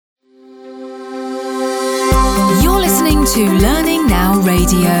listening to Learning Now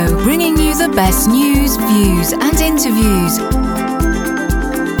Radio, bringing you the best news, views and interviews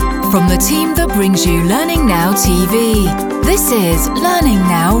from the team that brings you Learning Now TV. This is Learning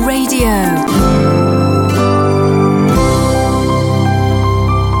Now Radio.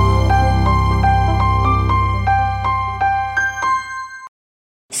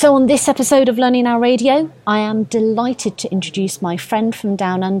 So on this episode of Learning Now Radio, I am delighted to introduce my friend from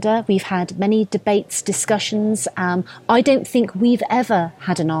Down Under. We've had many debates, discussions. I don't think we've ever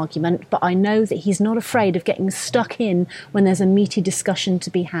had an argument, but I know that he's not afraid of getting stuck in when there's a meaty discussion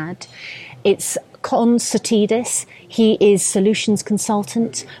to be had. It's Con Sotidis. He is Solutions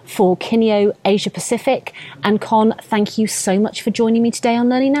Consultant for Kineo Asia Pacific. And Con, thank you so much for joining me today on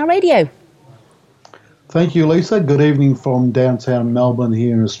Learning Now Radio. Thank you, Lisa. Good evening from downtown Melbourne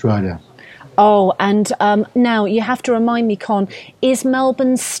here in Australia. Oh, and now you have to remind me, Con, is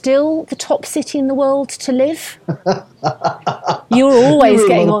Melbourne still the top city in the world to live? You're always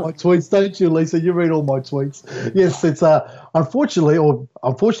getting on my tweets, don't you, Lisa? You read all my tweets. Yes, it's unfortunately,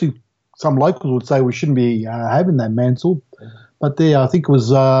 some locals would say we shouldn't be having that mantle, but there, I think it was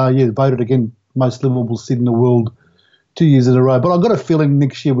voted again most livable city in the world 2 years in a row. But I've got a feeling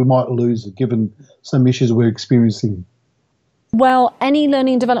next year we might lose it, given some issues we're experiencing. Well, any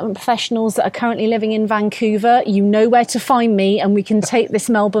learning and development professionals that are currently living in Vancouver, you know where to find me, and we can take this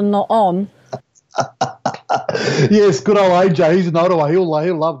Melbourne lot on. Yes, good old AJ. He's in Ottawa. He'll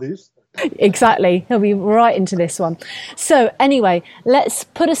love this. Exactly. He'll be right into this one. So anyway, let's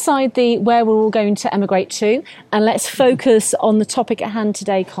put aside the where we're all going to emigrate to, and let's focus on the topic at hand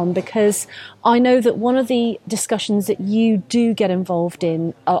today, Con, because I know that one of the discussions that you do get involved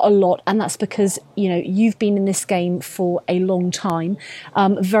in a lot, and that's because, you know, you've been in this game for a long time,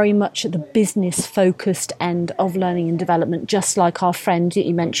 very much at the business focused end of learning and development, just like our friend that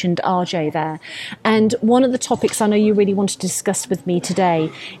you mentioned, RJ there. And one of the topics I know you really wanted to discuss with me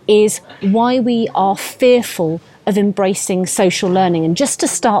today is why we are fearful of embracing social learning. And just to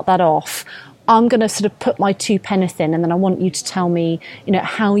start that off, I'm going to sort of put my two penneth in, and then I want you to tell me, you know,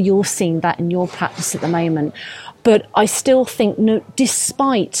 how you're seeing that in your practice at the moment. But I still think,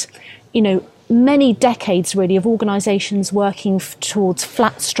 despite, you know, many decades really of organisations working towards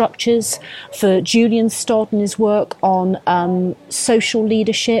flat structures, for Julian Stodd and his work on social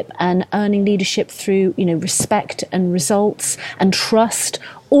leadership and earning leadership through, you know, respect and results and trust,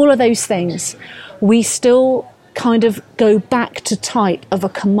 all of those things, we still kind of go back to type of a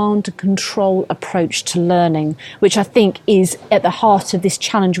command and control approach to learning, which I think is at the heart of this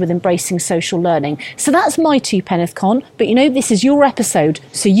challenge with embracing social learning. So that's my two penneth, Con, but you know, this is your episode,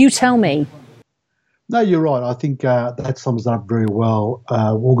 so you tell me. No, you're right. I think that sums it up very well.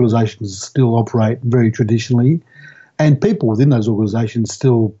 Organisations still operate very traditionally, and people within those organisations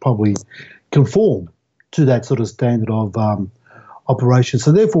still probably conform to that sort of standard of operation.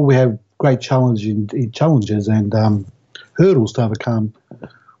 So therefore we have great challenges and hurdles to overcome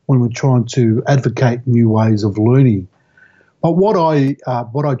when we're trying to advocate new ways of learning. But what I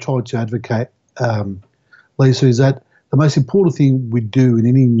try to advocate, Lisa, is that the most important thing we do in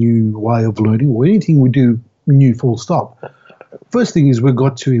any new way of learning, or anything we do new full stop, first thing is we've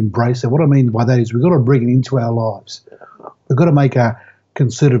got to embrace it. What I mean by that is we've got to bring it into our lives. We've got to make a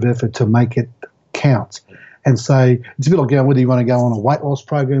concerted effort to make it count. And say, it's a bit like whether you want to go on a weight loss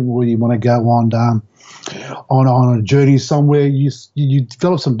program or you want to go on a journey somewhere, you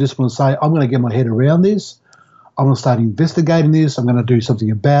develop some discipline and say, I'm going to get my head around this. I'm going to start investigating this. I'm going to do something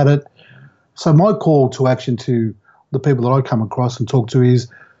about it. So my call to action to the people that I come across and talk to is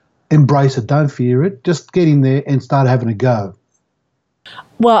embrace it. Don't fear it. Just get in there and start having a go.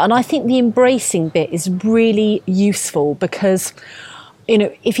 Well, and I think the embracing bit is really useful because, you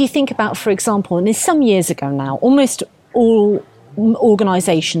know, if you think about, for example, and it's some years ago now, almost all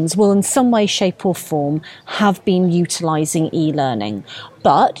organisations will in some way, shape or form have been utilising e-learning.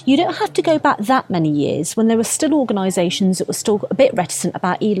 But you don't have to go back that many years when there were still organisations that were still a bit reticent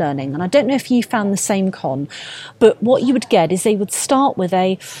about e-learning. And I don't know if you found the same, Con, but what you would get is they would start with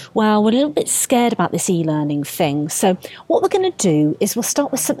we're a little bit scared about this e-learning thing. So what we're going to do is we'll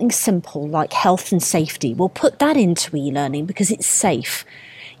start with something simple like health and safety. We'll put that into e-learning because it's safe.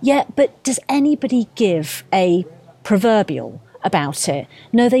 Yeah, but does anybody give a proverbial about it?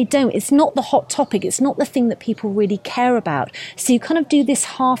 No, they don't. It's not the hot topic. It's not the thing that people really care about. So you kind of do this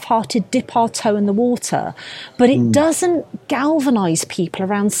half-hearted dip our toe in the water, but it doesn't galvanise people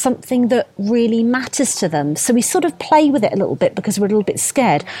around something that really matters to them. So we sort of play with it a little bit because we're a little bit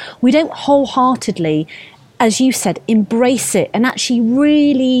scared. We don't wholeheartedly, as you said, embrace it and actually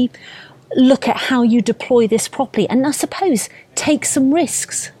really look at how you deploy this properly. And I suppose take some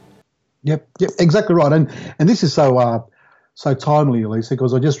risks. Yep, exactly right. And this is so so timely, Elisa,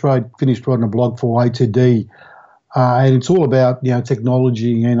 because I just finished writing a blog for ATD, and it's all about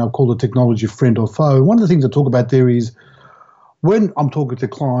technology, and I call it technology friend or foe. One of the things I talk about there is when I'm talking to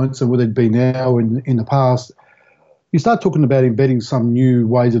clients, and whether it be now or in the past, you start talking about embedding some new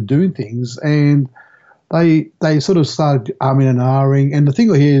ways of doing things, and they sort of start umming and ahhing. And the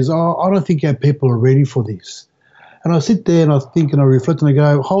thing here is, I don't think our people are ready for this. And I sit there and I think and I reflect and I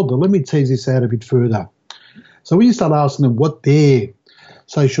go, hold on, let me tease this out a bit further. So when you start asking them what their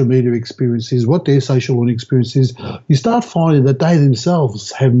social media experience is, what their social learning experience is, you start finding that they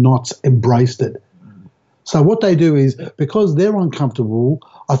themselves have not embraced it. So what they do is, because they're uncomfortable,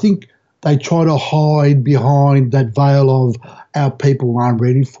 I think they try to hide behind that veil of our people aren't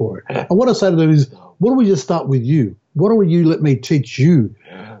ready for it. And what I say to them is, why don't we just start with you? Why don't you let me teach you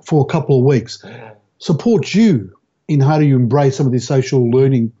for a couple of weeks, support you in how do you embrace some of this social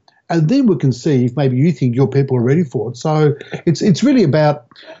learning, and then we can see if maybe you think your people are ready for it. So it's really about,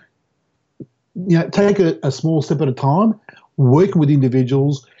 take a small step at a time, working with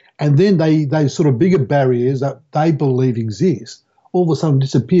individuals, and then they sort of bigger barriers that they believe exist all of a sudden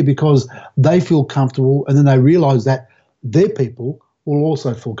disappear because they feel comfortable, and then they realise that their people will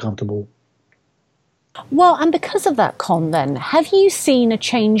also feel comfortable. Well, and because of that, Con, then, have you seen a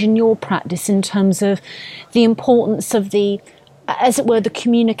change in your practice in terms of the importance of the, as it were, the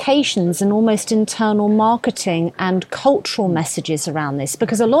communications and almost internal marketing and cultural messages around this?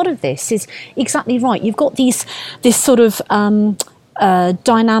 Because a lot of this is exactly right. You've got this sort of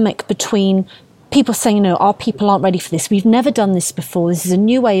dynamic between people saying, our people aren't ready for this. We've never done this before. This is a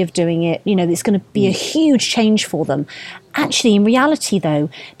new way of doing it. It's going to be a huge change for them. Actually, in reality, though,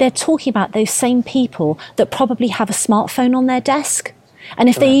 they're talking about those same people that probably have a smartphone on their desk. And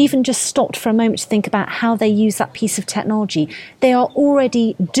if they even just stopped for a moment to think about how they use that piece of technology, they are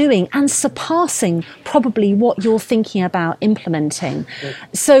already doing and surpassing probably what you're thinking about implementing.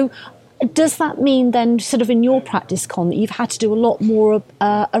 So does that mean then, sort of in your practice, Con, that you've had to do a lot more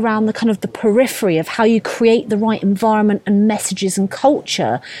around the kind of the periphery of how you create the right environment and messages and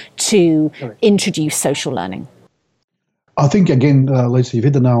culture to introduce social learning? I think, again, Lisa, you've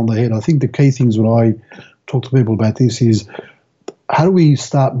hit the nail on the head. I think the key things when I talk to people about this is, how do we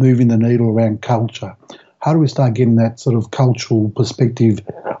start moving the needle around culture? How do we start getting that sort of cultural perspective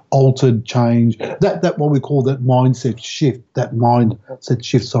altered, change, that what we call that mindset shift,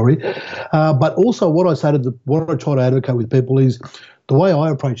 But also what I try to advocate with people is, the way I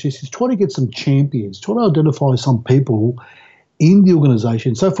approach this is try to get some champions, try to identify some people in the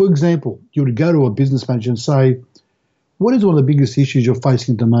organisation. So, for example, you would go to a business manager and say, what is one of the biggest issues you're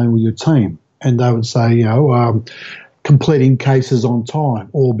facing at the moment with your team? And they would say, completing cases on time,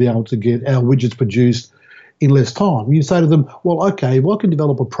 or be able to get our widgets produced in less time. You say to them, well, okay, if I can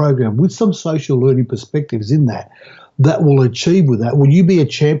develop a program with some social learning perspectives in that will achieve with that, will you be a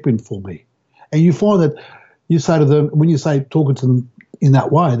champion for me? And you find that you say to them, when you say talking to them in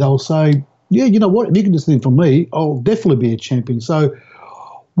that way, they'll say, yeah, you know what, if you can do something for me, I'll definitely be a champion. So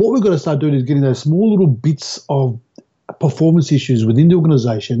what we've got to start doing is getting those small little bits of performance issues within the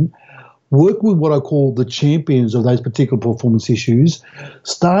organisation, work with what I call the champions of those particular performance issues,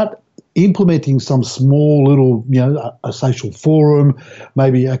 start implementing some small little, a social forum,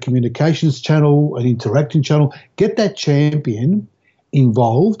 maybe a communications channel, an interacting channel, get that champion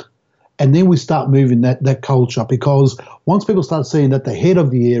involved, and then we start moving that culture, because once people start seeing that the head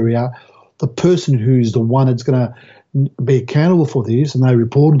of the area, the person who's the one that's going to be accountable for this, and they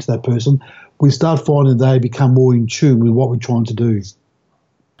report into that person, we start finding they become more in tune with what we're trying to do.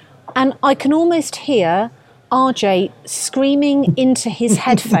 And I can almost hear RJ screaming into his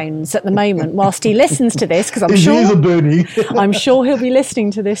headphones at the moment whilst he listens to this, because His ears are burning. I'm sure he'll be listening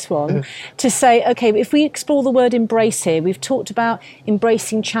to this one, to say, okay, if we explore the word embrace here, we've talked about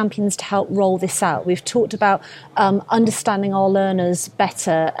embracing champions to help roll this out. We've talked about understanding our learners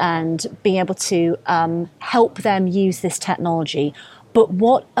better and being able to help them use this technology. But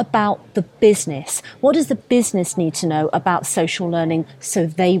what about the business? What does the business need to know about social learning so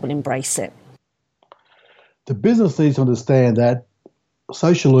they will embrace it? The business needs to understand that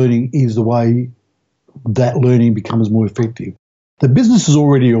social learning is the way that learning becomes more effective. The business is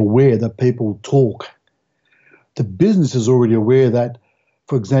already aware that people talk. The business is already aware that,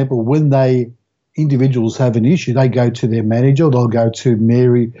 for example, when individuals have an issue, they go to their manager, they'll go to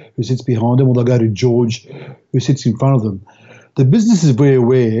Mary, who sits behind them, or they'll go to George, who sits in front of them. The business is very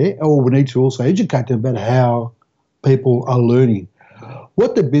aware, or we need to also educate them about how people are learning.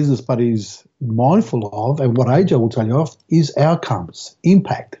 What the business but is mindful of, and what AJ will tell you of, is outcomes,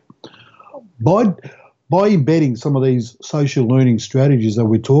 impact. By embedding some of these social learning strategies that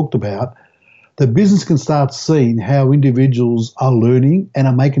we talked about, the business can start seeing how individuals are learning and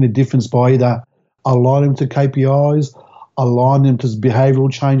are making a difference by either aligning them to KPIs, aligning them to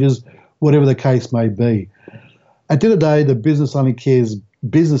behavioural changes, whatever the case may be. At the end of the day, the business only cares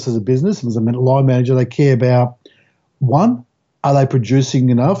business as a business, and as a line manager, they care about, one, are they producing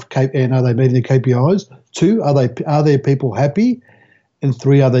enough and are they meeting the KPIs? Two, are their people happy? And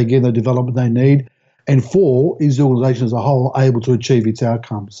three, are they getting the development they need? And four, is the organisation as a whole able to achieve its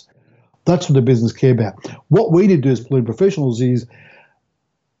outcomes? That's what the business care about. What we need to do as political professionals is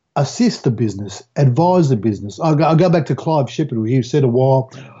assist the business, advise the business. I'll go back to Clive Shepherd, who he said a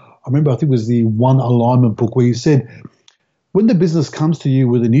while, I remember I think it was the One Alignment book, where he said, when the business comes to you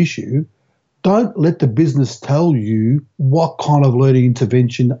with an issue, don't let the business tell you what kind of learning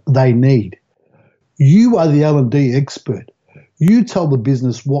intervention they need. You are the L&D expert. You tell the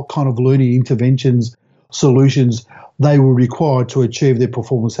business what kind of learning interventions, solutions they will require to achieve their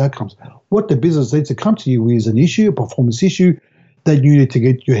performance outcomes. What the business needs to come to you is an issue, a performance issue that you need to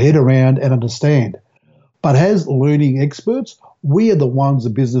get your head around and understand. But as learning experts, we are the ones the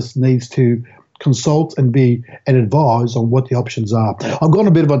business needs to consult and advise on what the options are. I've gone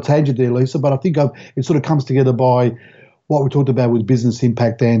a bit of a tangent there, Lisa, but I think it sort of comes together by what we talked about with business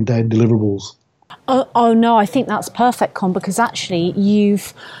impact and deliverables. Oh no, I think that's perfect, Con, because actually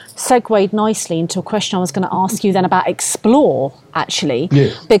you've segued nicely into a question I was going to ask you then about Explore, actually.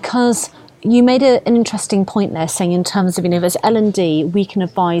 Yes. Because you made an interesting point there, saying in terms of, as L&D, we can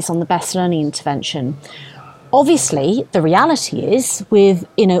advise on the best learning intervention. Obviously, the reality is with,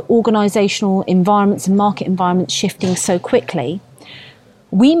 organisational environments and market environments shifting so quickly,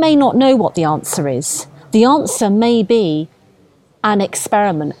 we may not know what the answer is. The answer may be an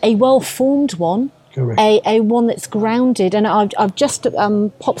experiment, a well-formed one, correct, a one that's grounded. And I've just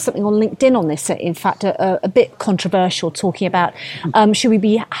popped something on LinkedIn on this, in fact, a bit controversial, talking about should we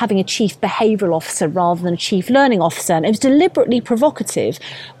be having a chief behavioural officer rather than a chief learning officer? And it was deliberately provocative,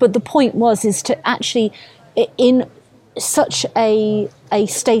 but the point is to actually, in such a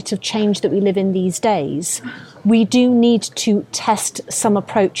state of change that we live in these days, we do need to test some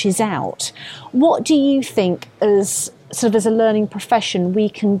approaches out. What do you think, as a learning profession, we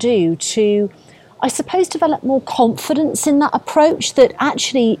can do to, I suppose, develop more confidence in that approach, that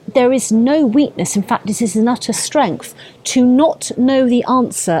actually there is no weakness, in fact this is an utter strength, to not know the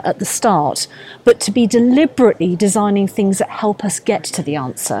answer at the start, but to be deliberately designing things that help us get to the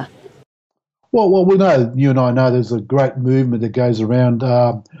answer? Well, we know, you and I know, there's a great movement that goes around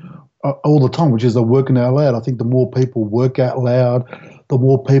all the time, which is the working out loud. I think the more people work out loud, the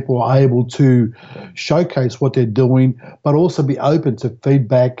more people are able to showcase what they're doing, but also be open to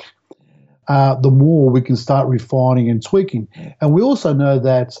feedback, the more we can start refining and tweaking. And we also know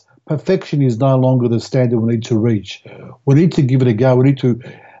that perfection is no longer the standard we need to reach. We need to give it a go. We need to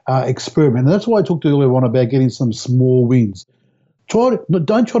experiment. And that's why I talked earlier on about getting some small wins.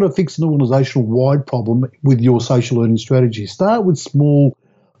 Don't try to fix an organisational-wide problem with your social learning strategy. Start with small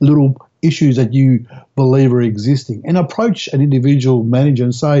little issues that you believe are existing, and approach an individual manager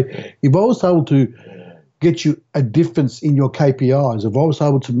and say, if I was able to get you a difference in your KPIs, if I was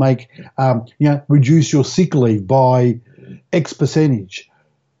able to make, reduce your sick leave by X percentage,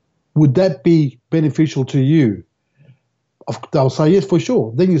 would that be beneficial to you? They'll say, yes, for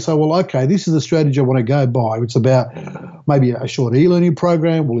sure. Then you say, well, okay, this is the strategy I want to go by. It's about maybe a short e-learning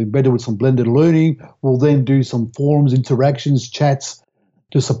program. We'll embed it with some blended learning. We'll then do some forums, interactions, chats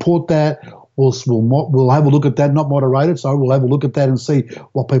to support that. We'll have a look at that, not moderated, so we'll have a look at that and see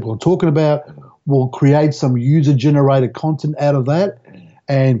what people are talking about. We'll create some user-generated content out of that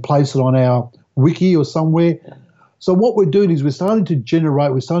and place it on our wiki or somewhere. So what we're doing is we're starting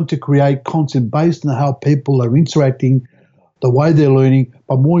to create content based on how people are interacting, the way they're learning,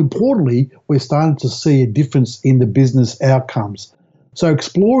 but more importantly, we're starting to see a difference in the business outcomes. So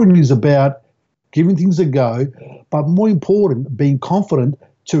exploring is about giving things a go, but more important, being confident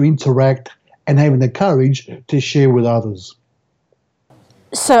to interact and having the courage to share with others.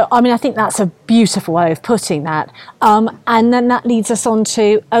 So, I think that's a beautiful way of putting that. And then that leads us on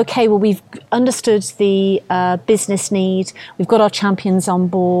to, okay, well, we've understood the business need. We've got our champions on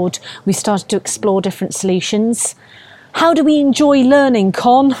board. We've started to explore different solutions. How do we enjoy learning,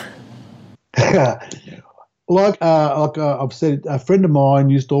 Con? Like I've said, a friend of mine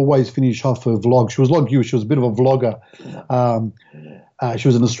used to always finish off her vlog. She was like you. She was a bit of a vlogger. She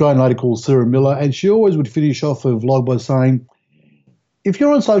was an Australian lady called Sarah Miller, and she always would finish off her vlog by saying, if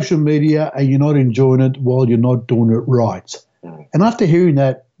you're on social media and you're not enjoying it, well, you're not doing it right. And after hearing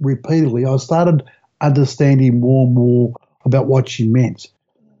that repeatedly, I started understanding more and more about what she meant.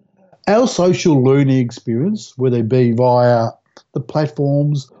 Our social learning experience, whether it be via the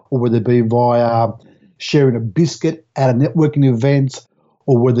platforms or whether it be via sharing a biscuit at a networking event,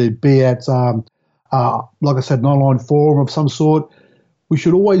 or whether it be at, like I said, an online forum of some sort. We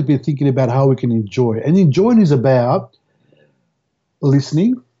should always be thinking about how we can enjoy it. And enjoying is about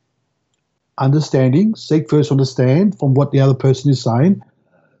listening, understanding, seek first understand from what the other person is saying,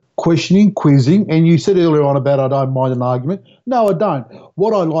 questioning, quizzing. And you said earlier on about I don't mind an argument. No, I don't.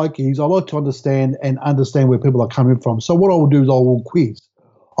 What I like is I like to understand where people are coming from. So what I will do is I will quiz.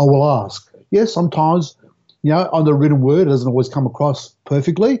 I will ask. Yes, sometimes, on the written word, it doesn't always come across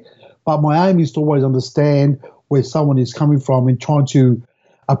perfectly, but my aim is to always understand where someone is coming from and trying to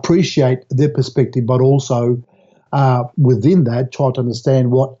appreciate their perspective, but also within that, try to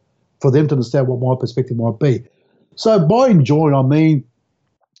understand what my perspective might be. So by enjoying, I mean,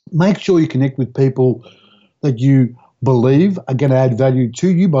 make sure you connect with people that you believe are going to add value to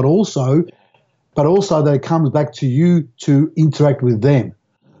you, but also that it comes back to you to interact with them.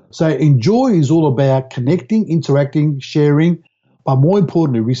 So enjoy is all about connecting, interacting, sharing, but more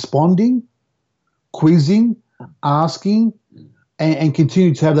importantly, responding, quizzing, asking, and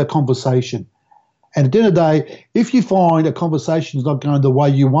continue to have that conversation. And at the end of the day, if you find a conversation is not going the way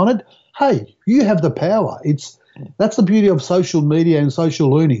you want it, hey, you have the power. That's the beauty of social media and social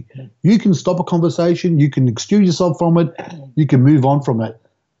learning. You can stop a conversation, you can excuse yourself from it, you can move on from it.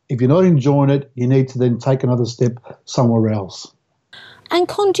 If you're not enjoying it, you need to then take another step somewhere else. And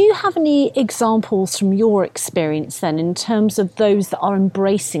Con, do you have any examples from your experience then in terms of those that are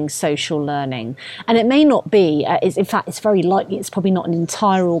embracing social learning? And it may not be, in fact, it's very likely it's probably not an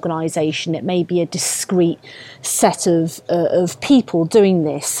entire organisation. It may be a discrete set of people doing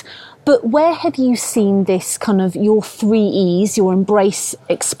this. But where have you seen this kind of your 3 E's, your embrace,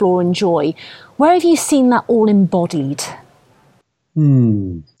 explore, enjoy? Where have you seen that all embodied?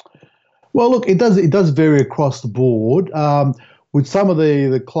 Well, look, it does vary across the board. With some of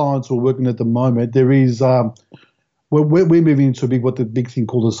the clients we're working at the moment, there is we're moving into the big thing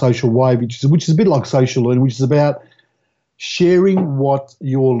called the social wave, which is a bit like social learning, which is about sharing what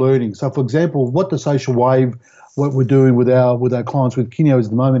you're learning. So, for example, what the social wave, what we're doing with our clients with Kineo at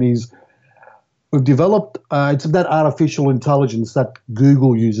the moment is we've developed it's about artificial intelligence that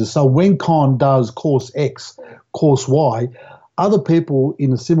Google uses. So when Con does course X, course Y, other people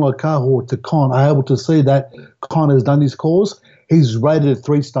in a similar cohort to Con are able to see that Con has done this course. He's rated it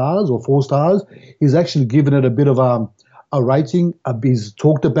 3 stars or 4 stars. He's actually given it a bit of a rating. He's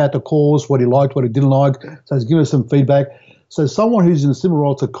talked about the course, what he liked, what he didn't like. So he's given us some feedback. So someone who's in a similar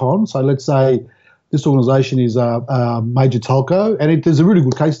role to Con, so let's say this organisation is a major telco, and there's a really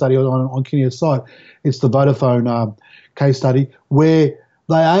good case study on Kineo's site. It's the Vodafone case study where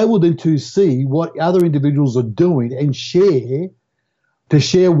they're able then to see what other individuals are doing and share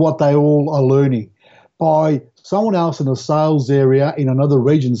what they all are learning. By someone else in a sales area in another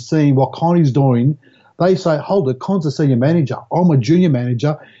region seeing what Connie's doing, they say, hold it, Con's a senior manager. I'm a junior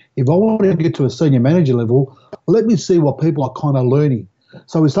manager. If I want to get to a senior manager level, let me see what people are kind of learning.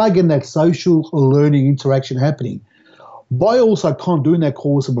 So we start getting that social learning interaction happening. By also Con doing that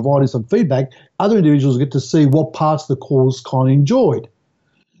course and providing some feedback, other individuals get to see what parts of the course Con enjoyed.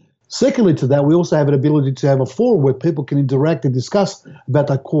 Secondly to that, we also have an ability to have a forum where people can interact and discuss about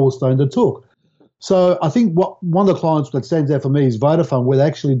that course they undertook. So I think one of the clients that stands out for me is Vodafone, where they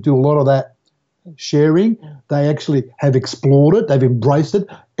actually do a lot of that sharing. They actually have explored it. They've embraced it.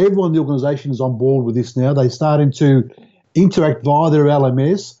 Everyone in the organisation is on board with this now. They're starting to interact via their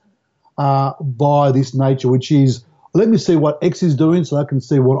LMS via this nature, which is, let me see what X is doing so I can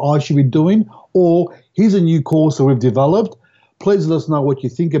see what I should be doing, or here's a new course that we've developed. Please let us know what you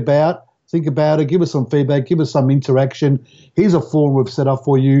think about it. Give us some feedback. Give us some interaction. Here's a forum we've set up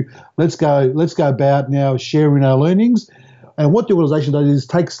for you. Let's go about now sharing our learnings. And what the organisation does is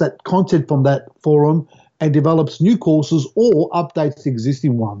takes that content from that forum and develops new courses or updates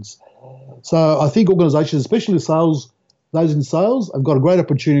existing ones. So I think organisations, especially sales, those in sales, have got a great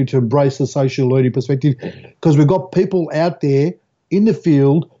opportunity to embrace the social learning perspective because we've got people out there in the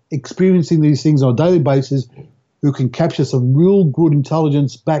field experiencing these things on a daily basis who can capture some real good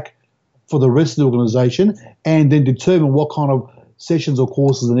intelligence back for the rest of the organisation and then determine what kind of sessions or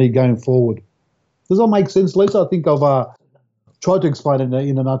courses they need going forward. Does that make sense, Lisa? I think I've tried to explain it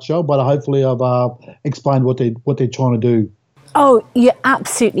in a nutshell, but hopefully I've explained what they're trying to do. Oh, you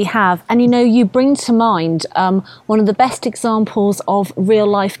absolutely have. And, you bring to mind one of the best examples of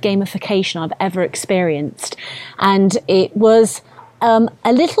real-life gamification I've ever experienced. And it was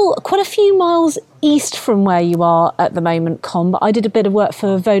quite a few miles east from where you are at the moment, Con, but I did a bit of work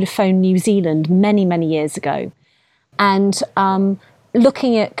for Vodafone New Zealand many, many years ago. And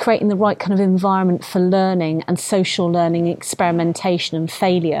looking at creating the right kind of environment for learning and social learning, experimentation and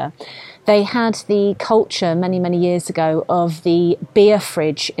failure, they had the culture many, many years ago of the beer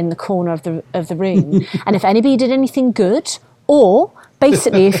fridge in the corner of the room. And if anybody did anything good, or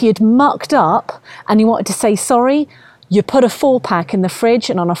basically if you'd mucked up and you wanted to say sorry, you put a 4-pack in the fridge,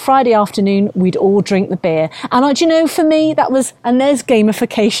 and on a Friday afternoon, we'd all drink the beer. And do you know, for me, and there's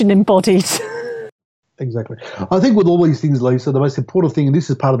gamification embodied. Exactly. I think with all these things, Lisa, the most important thing, and this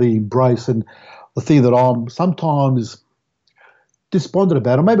is part of the embrace, and the thing that I'm sometimes despondent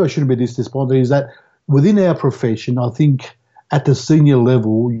about, or maybe I shouldn't be this despondent, is that within our profession, I think at the senior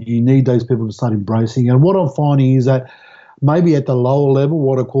level, you need those people to start embracing. And what I'm finding is that maybe at the lower level,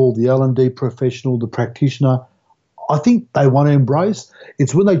 what I call the L&D professional, the practitioner, I think they want to embrace.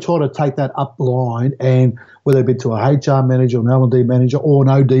 It's when they try to take that up the line, and whether it be to a HR manager, an L&D manager, or an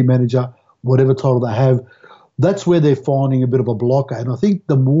OD manager, whatever title they have, that's where they're finding a bit of a blocker. And I think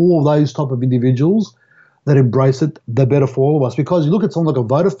the more of those type of individuals that embrace it, the better for all of us. Because you look at something like a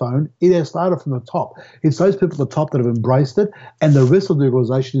Vodafone, it has started from the top. It's those people at the top that have embraced it, and the rest of the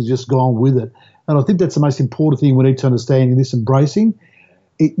organisation has just gone with it. And I think that's the most important thing we need to understand in this embracing.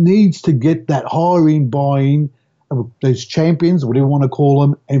 It needs to get that higher-end buy-in, those champions, whatever you want to call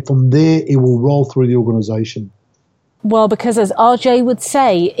them, and from there it will roll through the organisation. Well, because as RJ would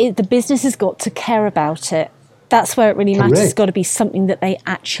say, the business has got to care about it. That's where it really matters. It's got to be something that they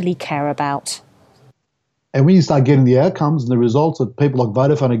actually care about. And when you start getting the outcomes and the results that people like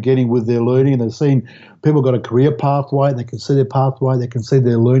Vodafone are getting with their learning, and they're seeing people got a career pathway, they can see their pathway, they can see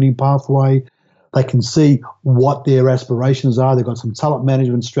their learning pathway, they can see what their aspirations are, they've got some talent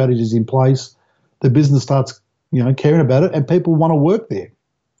management strategies in place, the business starts, caring about it, and people want to work there.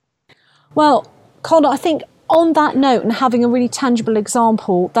 Well, Con, I think on that note, and having a really tangible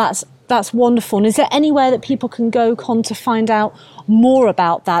example, that's wonderful. And is there anywhere that people can go, Con, to find out more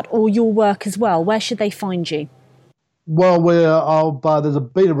about that or your work as well? Where should they find you? Well, there's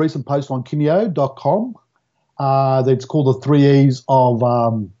been a recent post on Kineo.com that's called the 3 E's of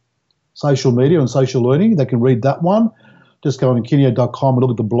social media and social learning. They can read that one. Just go on Kineo.com and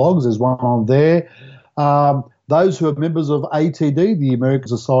look at the blogs. There's one on there. Those who are members of ATD, the American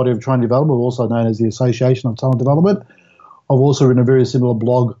Society of Training Development, also known as the Association of Talent Development, I've also written a very similar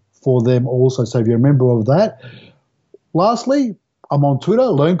blog for them also, so if you're a member of that. Lastly, I'm on Twitter,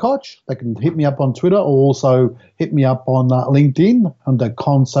 LearnCoach. They can hit me up on Twitter, or also hit me up on LinkedIn under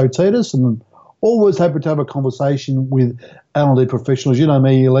Con Sotitis, and I'm always happy to have a conversation with L&D professionals. You know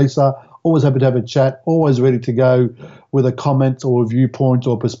me, Lisa, always happy to have a chat, always ready to go with a comment or a viewpoint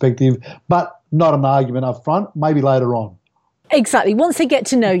or perspective, but not an argument up front, maybe later on. Exactly. Once they get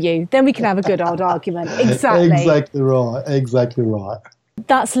to know you, then we can have a good old argument. Exactly. Exactly right.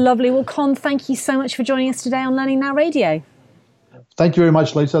 That's lovely. Well, Con, thank you so much for joining us today on Learning Now Radio. Thank you very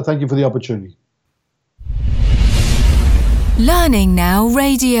much, Lisa. Thank you for the opportunity. Learning Now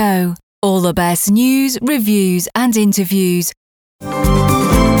Radio. All the best news, reviews and interviews.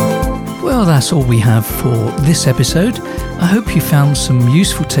 Well, that's all we have for this episode. I hope you found some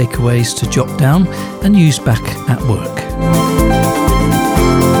useful takeaways to jot down and use back at work.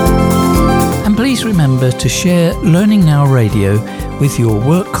 And please remember to share Learning Now Radio with your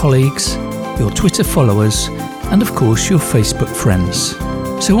work colleagues, your Twitter followers, and of course your Facebook friends.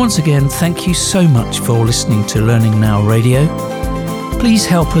 So once again, thank you so much for listening to Learning Now Radio. Please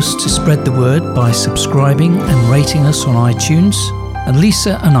help us to spread the word by subscribing and rating us on iTunes. And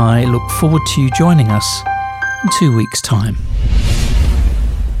Lisa and I look forward to you joining us in 2 weeks' time.